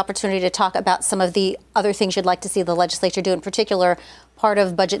an opportunity to talk about some of the other things you'd like to see the legislature do. In particular, part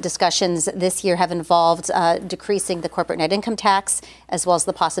of budget discussions this year have involved decreasing the corporate net income tax, as well as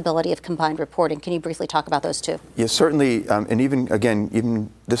the possibility of combined reporting. Can you briefly talk about those two? Yes, certainly. And even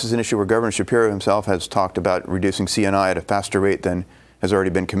this is an issue where Governor Shapiro himself has talked about reducing CNI at a faster rate than has already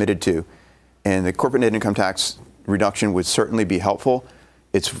been committed to. And the corporate net income tax reduction would certainly be helpful.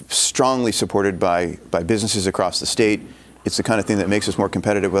 It's strongly supported by businesses across the state. It's the kind of thing that makes us more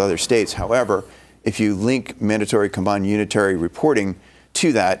competitive with other states. However, if you link mandatory combined unitary reporting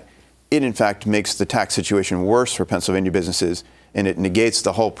to that, it in fact makes the tax situation worse for Pennsylvania businesses, and it negates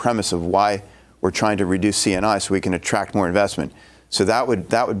the whole premise of why we're trying to reduce CNI so we can attract more investment. So that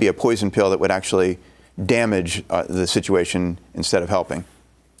would be a poison pill that would actually damage the situation instead of helping.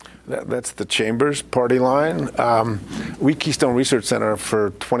 That's the Chamber's party line. We, Keystone Research Center, for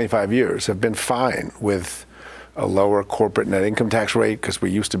 25 years have been fine with a lower corporate net income tax rate because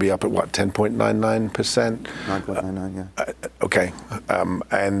we used to be up at, what, 10.99%? 9.99, yeah. Okay.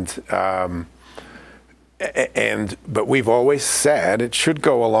 But we've always said it should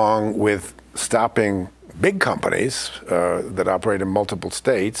go along with stopping big companies that operate in multiple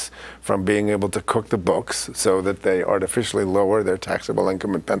states from being able to cook the books so that they artificially lower their taxable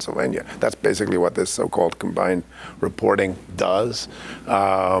income in Pennsylvania. That's basically what this so-called combined reporting does.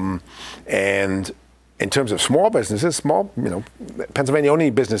 And in terms of small businesses, Pennsylvania-only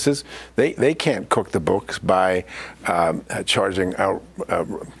businesses, they can't cook the books by charging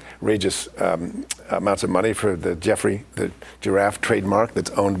outrageous amounts of money for the Jeffrey the giraffe trademark that's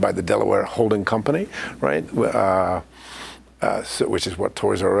owned by the Delaware Holding Company, right? Which is what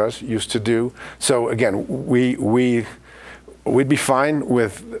Toys R Us used to do. So again, we'd be fine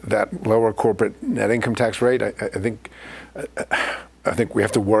with that lower corporate net income tax rate. I think we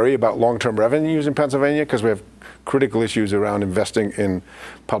have to worry about long-term revenues in Pennsylvania because we have critical issues around investing in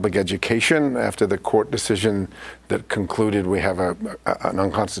public education after the court decision that concluded we have an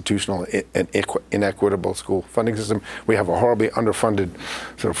unconstitutional and inequitable school funding system. We have a horribly underfunded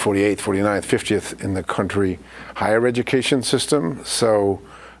sort of 48th, 49th, 50th in the country higher education system. So,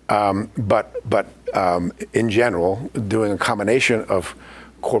 in general, doing a combination of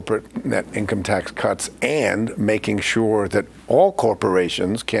corporate net income tax cuts and making sure that all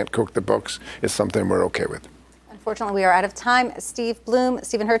corporations can't cook the books is something we're okay with. Unfortunately, we are out of time. Stephen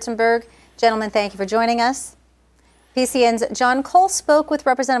Herzenberg, gentlemen, thank you for joining us. PCN's John Cole spoke with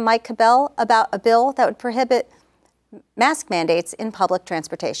Representative Mike Cabell about a bill that would prohibit mask mandates in public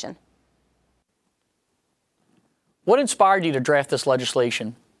transportation. What inspired you to draft this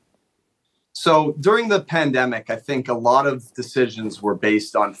legislation? So during the pandemic, I think a lot of decisions were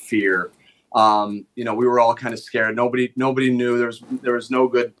based on fear. We were all kind of scared. Nobody knew there was no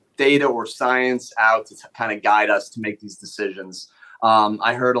good data or science out to kind of guide us to make these decisions.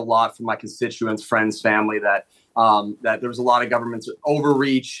 I heard a lot from my constituents, friends, family that there was a lot of government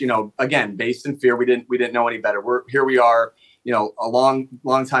overreach. Again, based in fear. We didn't know any better. Here we are. A long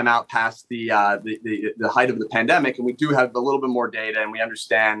time out past the height of the pandemic, and we do have a little bit more data, and we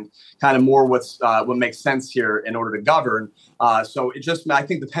understand kind of more what makes sense here in order to govern. So I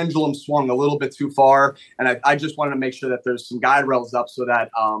think the pendulum swung a little bit too far, and I just wanted to make sure that there's some guide rails up so that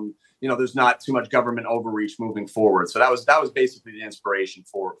there's not too much government overreach moving forward. So that was basically the inspiration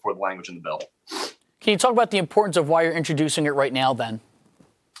for the language in the bill. Can you talk about the importance of why you're introducing it right now, then?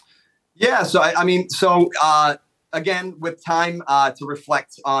 Yeah. So again, with time to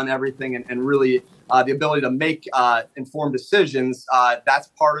reflect on everything and really the ability to make informed decisions, that's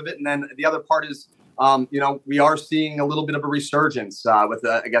part of it. And then the other part is, we are seeing a little bit of a resurgence with,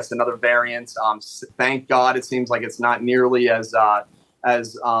 I guess, another variant. Thank God it seems like it's not nearly as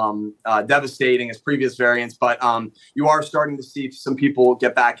devastating as previous variants, but you are starting to see some people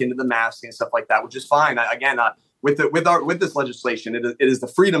get back into the mask and stuff like that, which is fine. With this legislation, it is the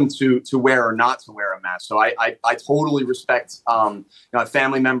freedom to wear or not to wear a mask. So I totally respect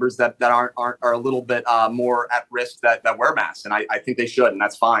family members that are a little bit more at risk that wear masks, and I think they should, and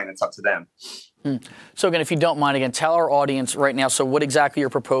that's fine. It's up to them. So again, if you don't mind, tell our audience right now. So what exactly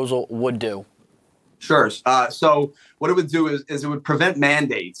your proposal would do? Sure. So what it would do is it would prevent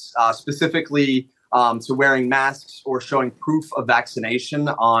mandates, specifically to wearing masks or showing proof of vaccination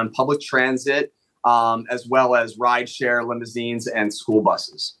on public transit, as well as rideshare, limousines, and school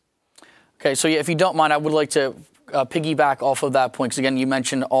buses. Okay, so if you don't mind, I would like to piggyback off of that point, because again, you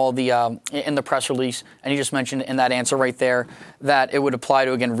mentioned all the in the press release, and you just mentioned in that answer right there that it would apply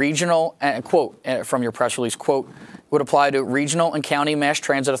to, again, regional, quote from your press release, quote, would apply to regional and county mass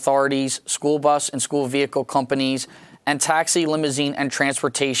transit authorities, school bus and school vehicle companies, and taxi, limousine, and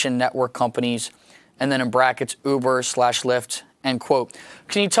transportation network companies. and then in brackets, Uber/Lyft, end quote.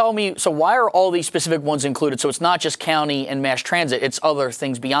 Can you tell me, so why are all these specific ones included? So it's not just county and mass transit, it's other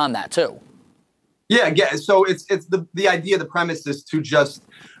things beyond that too. Yeah, so it's the idea, the premise is to just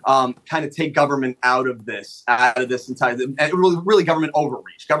kind of take government out of this entire, and really government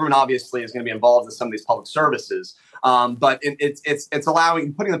overreach. Government obviously is going to be involved in some of these public services, but it's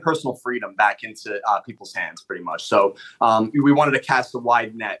allowing, putting the personal freedom back into people's hands pretty much. So we wanted to cast a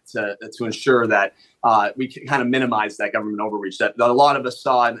wide net to ensure that we can kind of minimize that government overreach that a lot of us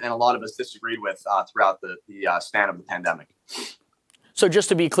saw and a lot of us disagreed with throughout the span of the pandemic. So just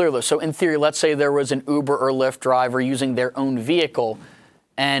to be clear, though, so in theory, let's say there was an Uber or Lyft driver using their own vehicle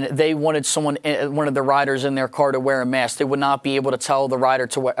and they wanted one of the riders in their car to wear a mask. They would not be able to tell the rider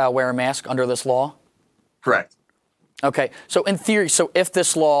to wear a mask under this law? Correct. Okay. So in theory, so if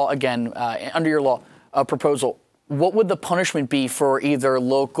this law, again, under your law proposal, what would the punishment be for either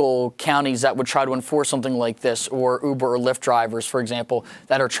local counties that would try to enforce something like this, or Uber or Lyft drivers, for example,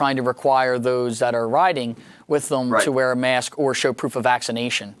 that are trying to require those that are riding with them to wear a mask or show proof of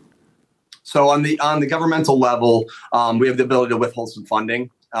vaccination? So on the governmental level, we have the ability to withhold some funding,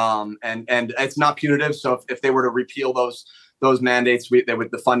 and it's not punitive. So if they were to repeal those mandates,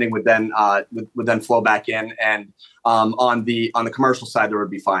 the funding would then flow back in, and on the commercial side there would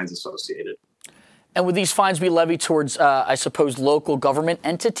be fines associated. And would these fines be levied towards, I suppose, local government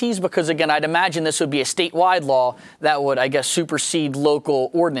entities? Because, again, I'd imagine this would be a statewide law that would, I guess, supersede local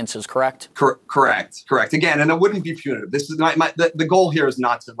ordinances, correct? Correct. Again, and it wouldn't be punitive. This is the goal here is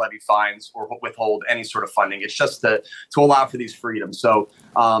not to levy fines or withhold any sort of funding. It's just to allow for these freedoms. So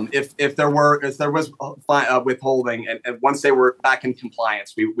if there was withholding, and once they were back in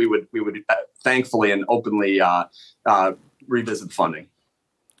compliance, we would thankfully and openly revisit the funding.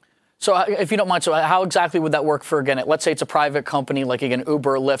 So if you don't mind, so how exactly would that work for, again, let's say it's a private company like, again,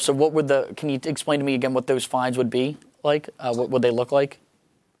 Uber or Lyft. So what would can you explain to me again what those fines would be like? What would they look like?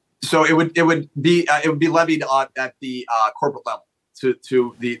 So it would be levied at the corporate level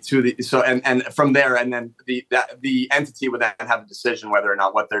and from there, and then the entity would then have a decision whether or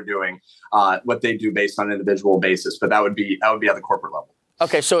not what they're doing, what they do based on an individual basis. But that would be at the corporate level.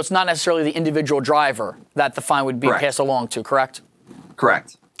 Okay, so it's not necessarily the individual driver that the fine would be passed along to, correct?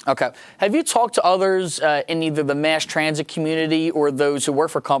 Correct. Okay. Have you talked to others in either the mass transit community or those who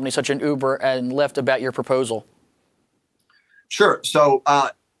work for companies such as Uber and Lyft about your proposal? Sure. So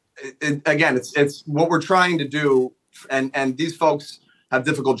again, it's what we're trying to do, and these folks have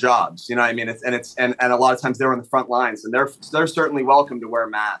difficult jobs. You know what I mean? And a lot of times they're on the front lines, and they're certainly welcome to wear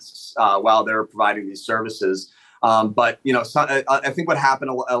masks while they're providing these services. But you know, I think what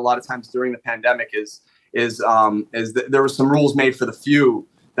happened a lot of times during the pandemic is that there were some rules made for the few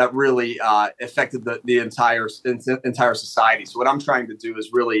that really affected the entire society. So what I'm trying to do is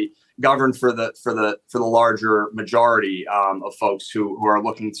really govern for the larger majority of folks who are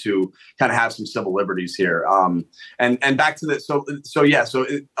looking to kind of have some civil liberties here. And back to this. So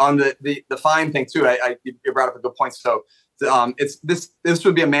on the fine thing too, you brought up a good point. So this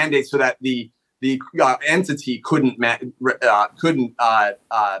would be a mandate so that the entity couldn't mandate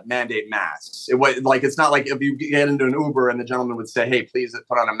masks. It's not like if you get into an Uber and the gentleman would say, "Hey, please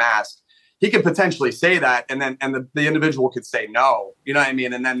put on a mask." He could potentially say that, and the individual could say no. You know what I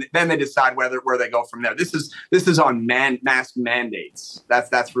mean? And then they decide where they go from there. This is on mask mandates.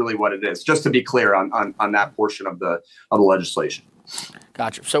 That's really what it is. Just to be clear on that portion of the legislation.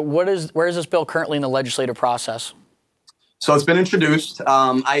 Gotcha. So where is this bill currently in the legislative process? So it's been introduced.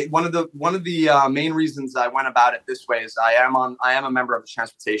 One of the main reasons I went about it this way is I am a member of the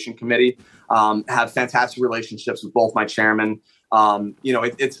Transportation Committee. Have fantastic relationships with both my chairmen. I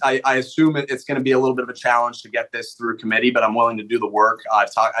assume it's going to be a little bit of a challenge to get this through committee, but I'm willing to do the work.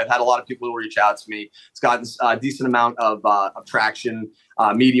 I've had a lot of people who reach out to me. It's gotten a decent amount of traction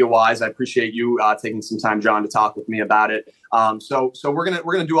media-wise. I appreciate you taking some time, John, to talk with me about it. So we're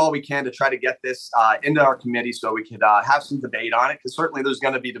gonna do all we can to try to get this into our committee so we could have some debate on it, because certainly there's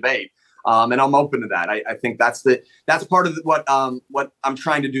going to be debate. And I'm open to that. I think that's part of what I'm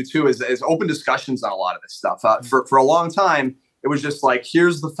trying to do too is open discussions on a lot of this stuff. For a long time, it was just like,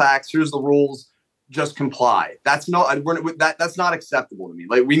 here's the facts, here's the rules, just comply. That's not acceptable to me.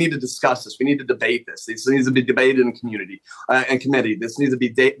 Like, we need to discuss this. We need to debate this. This needs to be debated in community and committee. This needs to be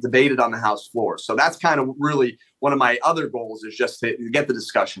debated on the House floor. So that's kind of really one of my other goals, is just to get the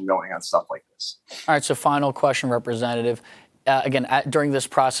discussion going on stuff like this. All right. So final question, Representative. Again, during this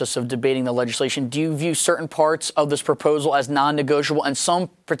process of debating the legislation, do you view certain parts of this proposal as non-negotiable, and some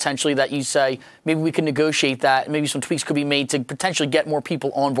potentially that you say maybe we can negotiate that, maybe some tweaks could be made to potentially get more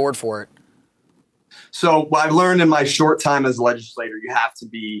people on board for it? So what I've learned in my short time as a legislator, you have to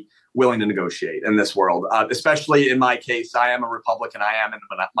be willing to negotiate in this world. Especially in my case, I am a Republican. I am in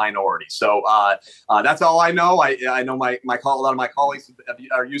the minority. So that's all I know. I know a lot of my colleagues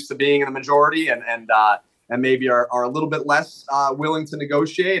are used to being in the majority and maybe are a little bit less willing to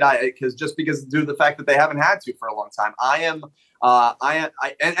negotiate. Because due to the fact that they haven't had to for a long time,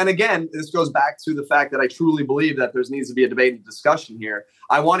 and again, this goes back to the fact that I truly believe that there needs to be a debate and discussion here.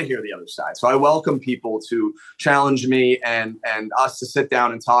 I want to hear the other side. So I welcome people to challenge me and us to sit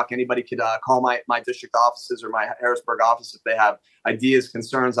down and talk. Anybody could call my district offices or my Harrisburg office if they have ideas,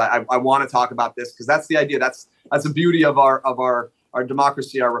 concerns. I want to talk about this because that's the idea. That's the beauty of our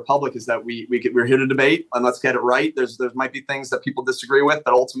democracy, our republic, is that we're here to debate and let's get it right. There might be things that people disagree with,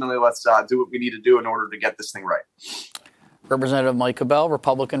 but ultimately let's do what we need to do in order to get this thing right. Representative Mike Cabell,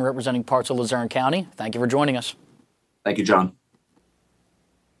 Republican representing parts of Luzerne County. Thank you for joining us. Thank you, John.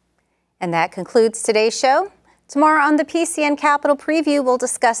 And that concludes today's show. Tomorrow on the PCN Capitol Preview, we'll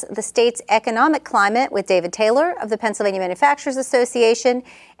discuss the state's economic climate with David Taylor of the Pennsylvania Manufacturers Association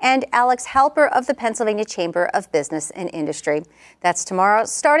and Alex Halper of the Pennsylvania Chamber of Business and Industry. That's tomorrow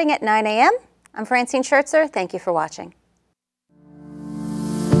starting at 9 a.m. I'm Francine Schertzer. Thank you for watching.